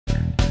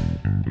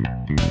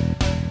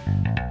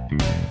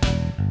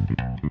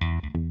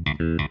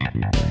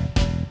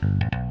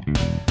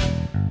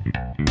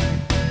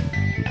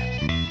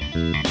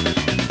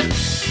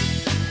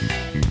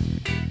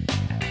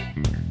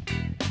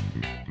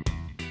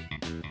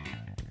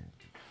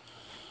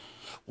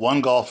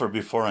One golfer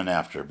before and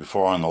after.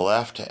 Before on the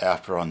left,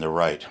 after on the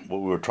right.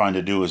 What we were trying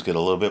to do is get a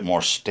little bit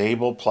more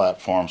stable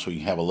platform so we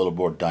can have a little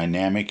more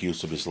dynamic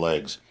use of his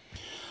legs.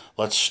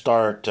 Let's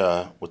start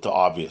with the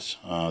obvious.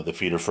 The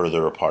feet are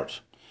further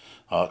apart.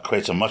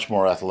 Creates a much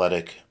more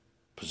athletic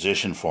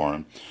position for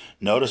him.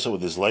 Notice that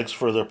with his legs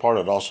further apart,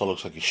 it also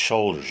looks like his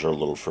shoulders are a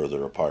little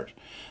further apart.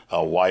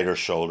 Wider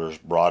shoulders,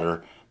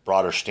 broader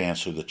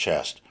stance through the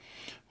chest.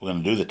 We're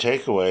going to do the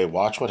takeaway.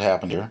 Watch what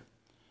happened here.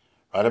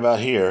 Right about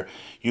here,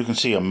 you can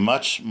see a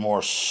much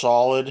more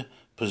solid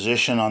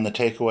position on the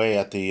takeaway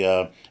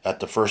at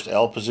the first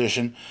L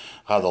position.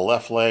 The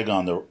left leg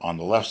on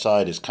the left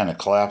side is kind of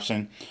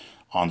collapsing.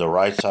 On the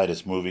right side,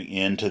 it's moving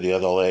into the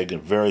other leg. A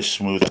very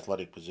smooth,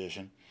 athletic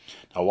position.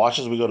 Now watch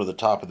as we go to the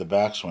top of the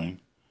backswing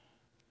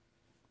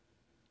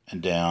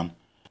and down.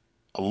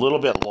 A little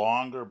bit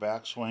longer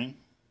backswing.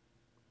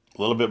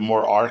 A little bit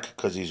more arc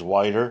because he's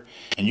wider.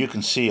 And you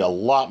can see a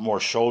lot more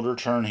shoulder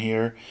turn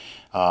here.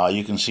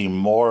 You can see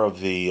more of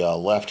the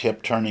left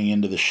hip turning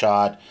into the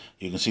shot.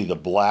 You can see the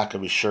black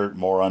of his shirt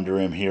more under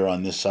him here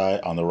on this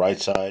side, on the right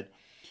side.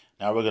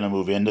 Now we're going to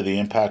move into the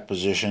impact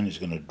position. He's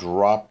going to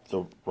drop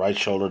the right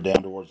shoulder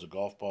down towards the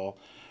golf ball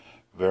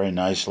very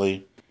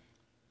nicely.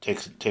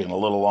 Taking a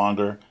little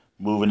longer,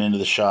 moving into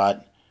the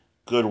shot.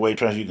 Good weight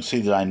transfer. You can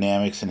see the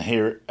dynamics, and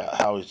here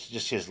how it's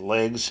just his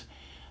legs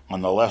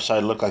on the left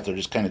side look like they're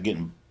just kind of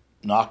getting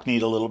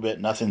knock-kneed a little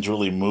bit. Nothing's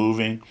really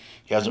moving.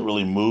 He hasn't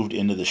really moved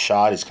into the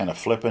shot. He's kind of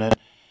flipping it.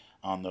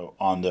 On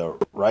the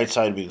right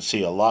side, we can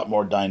see a lot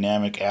more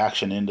dynamic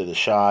action into the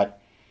shot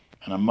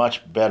and a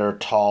much better,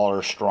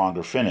 taller,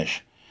 stronger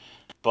finish.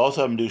 Both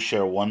of them do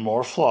share one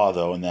more flaw,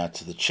 though, and that's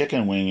the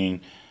chicken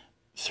winging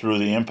through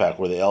the impact,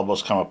 where the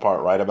elbows come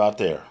apart right about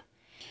there.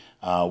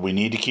 We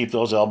need to keep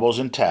those elbows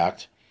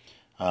intact.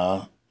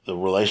 The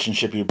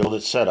relationship you build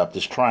at setup,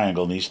 this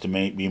triangle, needs to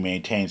be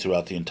maintained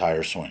throughout the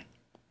entire swing.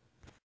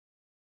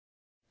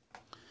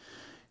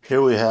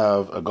 Here we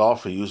have a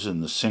golfer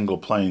using the single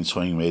plane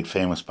swing made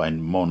famous by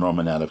Mo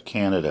Norman out of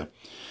Canada.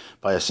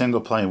 By a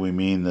single plane, we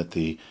mean that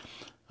the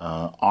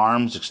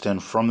arms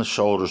extend from the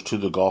shoulders to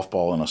the golf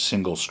ball in a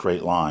single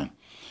straight line.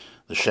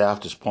 The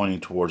shaft is pointing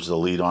towards the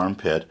lead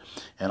armpit,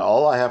 and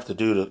all I have to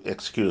do to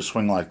execute a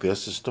swing like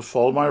this is to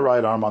fold my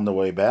right arm on the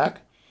way back,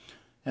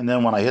 and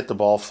then when I hit the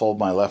ball, fold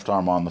my left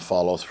arm on the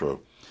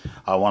follow-through.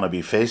 I want to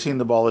be facing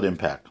the ball at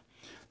impact.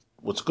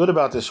 What's good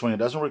about this swing, it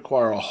doesn't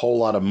require a whole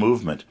lot of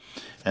movement,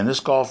 and this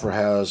golfer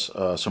has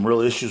some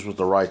real issues with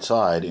the right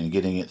side in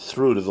getting it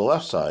through to the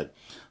left side,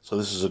 so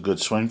this is a good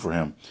swing for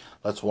him.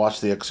 Let's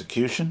watch the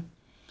execution.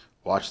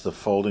 Watch the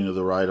folding of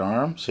the right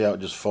arm. See how it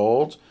just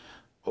folds?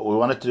 What we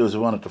want it to do is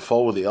we want it to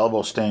fold with the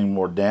elbow staying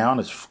more down.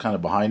 It's kind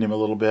of behind him a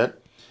little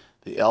bit.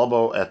 The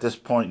elbow at this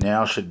point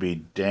now should be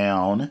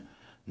down,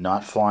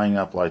 not flying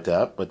up like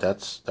that, but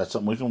that's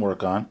something we can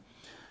work on.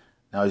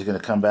 Now he's going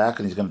to come back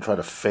and he's going to try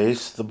to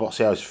face the ball.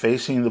 See how he's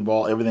facing the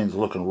ball? Everything's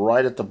looking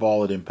right at the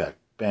ball at impact.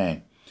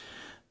 Bang.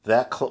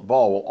 That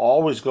ball will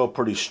always go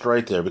pretty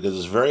straight there because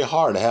it's very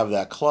hard to have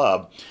that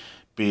club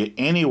be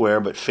anywhere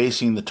but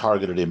facing the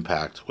target at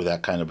impact with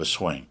that kind of a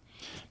swing.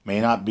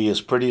 May not be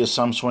as pretty as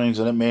some swings,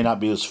 and it may not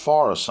be as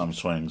far as some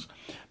swings,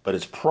 but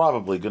it's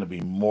probably going to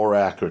be more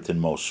accurate than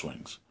most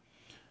swings.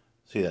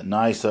 See that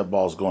nice, that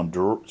ball's going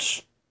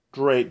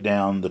straight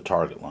down the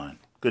target line.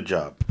 Good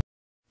job.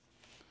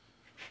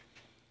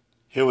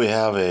 Here we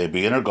have a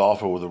beginner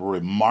golfer with a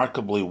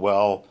remarkably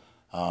well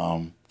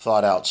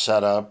thought out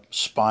setup,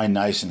 spine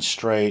nice and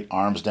straight,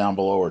 arms down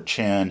below her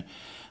chin.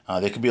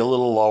 They could be a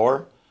little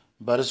lower,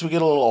 but as we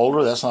get a little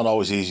older, that's not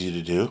always easy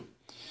to do.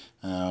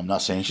 I'm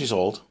not saying she's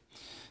old.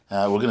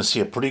 We're going to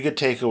see a pretty good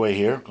takeaway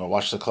here.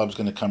 Watch the club's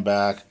going to come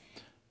back.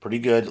 Pretty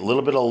good. A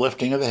little bit of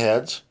lifting of the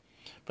heads,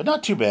 but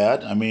not too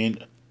bad. I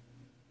mean,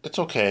 it's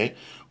okay.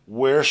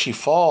 Where she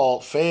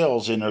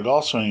fails in her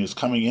golf swing is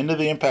coming into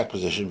the impact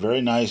position.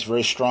 Very nice,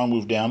 very strong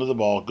move down to the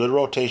ball. Good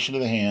rotation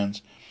of the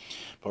hands.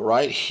 But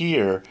right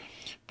here,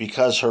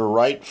 because her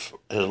right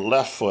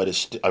foot is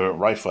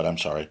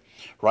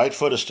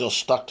still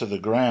stuck to the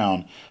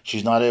ground,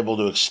 she's not able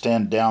to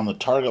extend down the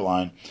target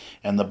line,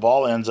 and the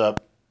ball ends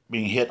up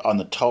being hit on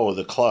the toe of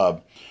the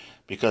club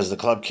because the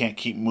club can't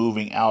keep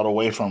moving out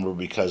away from her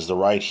because the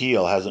right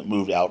heel hasn't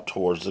moved out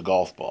towards the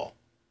golf ball.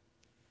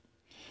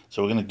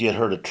 So we're going to get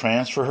her to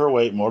transfer her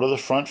weight more to the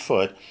front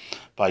foot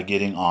by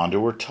getting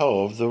onto her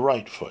toe of the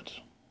right foot.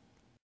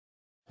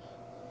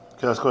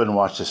 Okay, let's go ahead and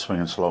watch this swing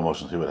in slow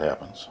motion and see what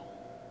happens.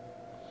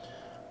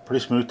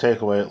 Pretty smooth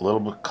takeaway, a little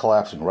bit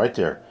collapsing right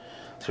there.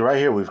 See, right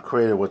here we've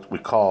created what we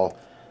call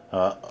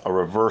a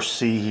reverse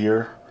C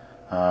here.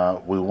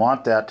 We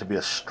want that to be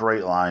a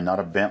straight line, not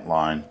a bent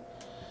line.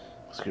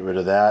 Let's get rid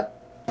of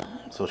that.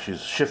 So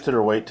she's shifted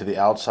her weight to the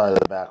outside of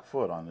the back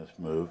foot on this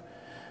move.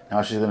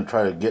 Now she's going to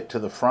try to get to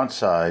the front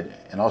side,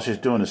 and all she's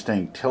doing is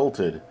staying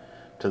tilted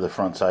to the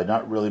front side,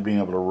 not really being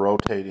able to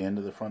rotate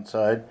into the front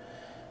side.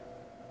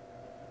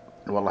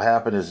 What will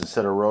happen is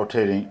instead of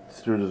rotating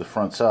through to the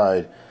front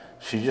side,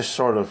 she just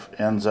sort of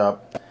ends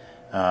up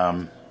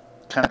kind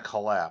of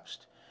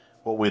collapsed.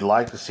 What we'd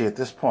like to see at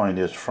this point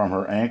is from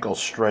her ankle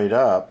straight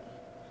up,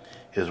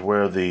 is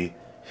where the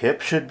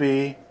hip should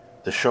be,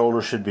 the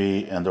shoulder should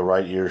be, and the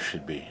right ear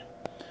should be.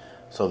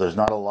 So there's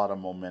not a lot of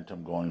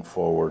momentum going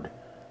forward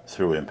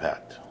through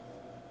impact.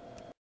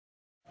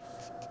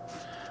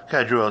 Okay,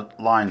 I drew a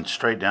line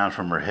straight down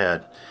from her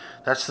head.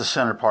 That's the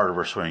center part of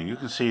her swing. You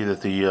can see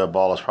that the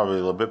ball is probably a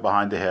little bit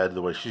behind the head,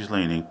 the way she's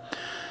leaning.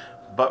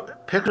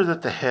 But picture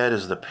that the head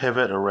is the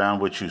pivot around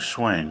which you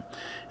swing.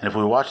 And if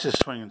we watch this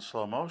swing in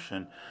slow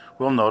motion,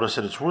 we'll notice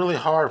that it's really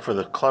hard for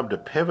the club to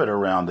pivot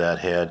around that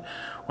head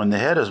when the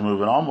head is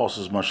moving almost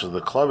as much as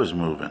the club is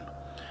moving.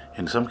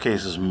 In some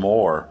cases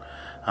more.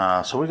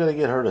 So we got to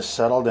get her to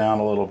settle down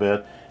a little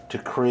bit to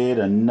create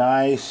a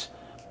nice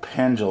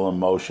pendulum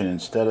motion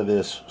instead of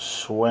this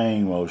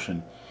swaying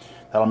motion.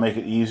 That'll make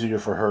it easier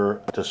for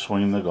her to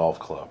swing the golf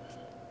club.